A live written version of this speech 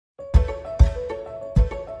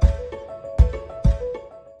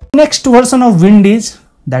next version of wind is,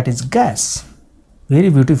 that is gas. Very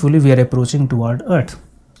beautifully we are approaching toward earth,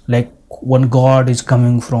 like one god is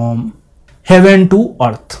coming from heaven to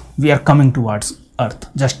earth. We are coming towards earth,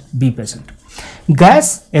 just be patient.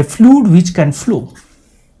 Gas, a fluid which can flow,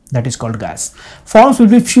 that is called gas. Forms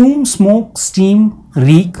will be fume, smoke, steam,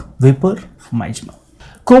 reek, vapor, miasma.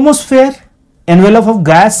 Chromosphere, envelope of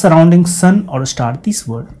gas surrounding sun or star. This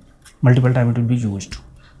word multiple times it will be used.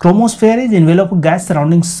 Chromosphere is envelope of gas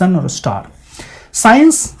surrounding sun or star.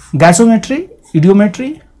 Science, gasometry, idiometry,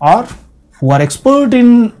 or who are expert in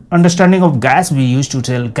understanding of gas, we used to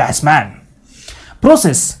tell gas man.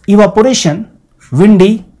 Process, evaporation,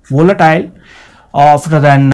 windy, volatile, after than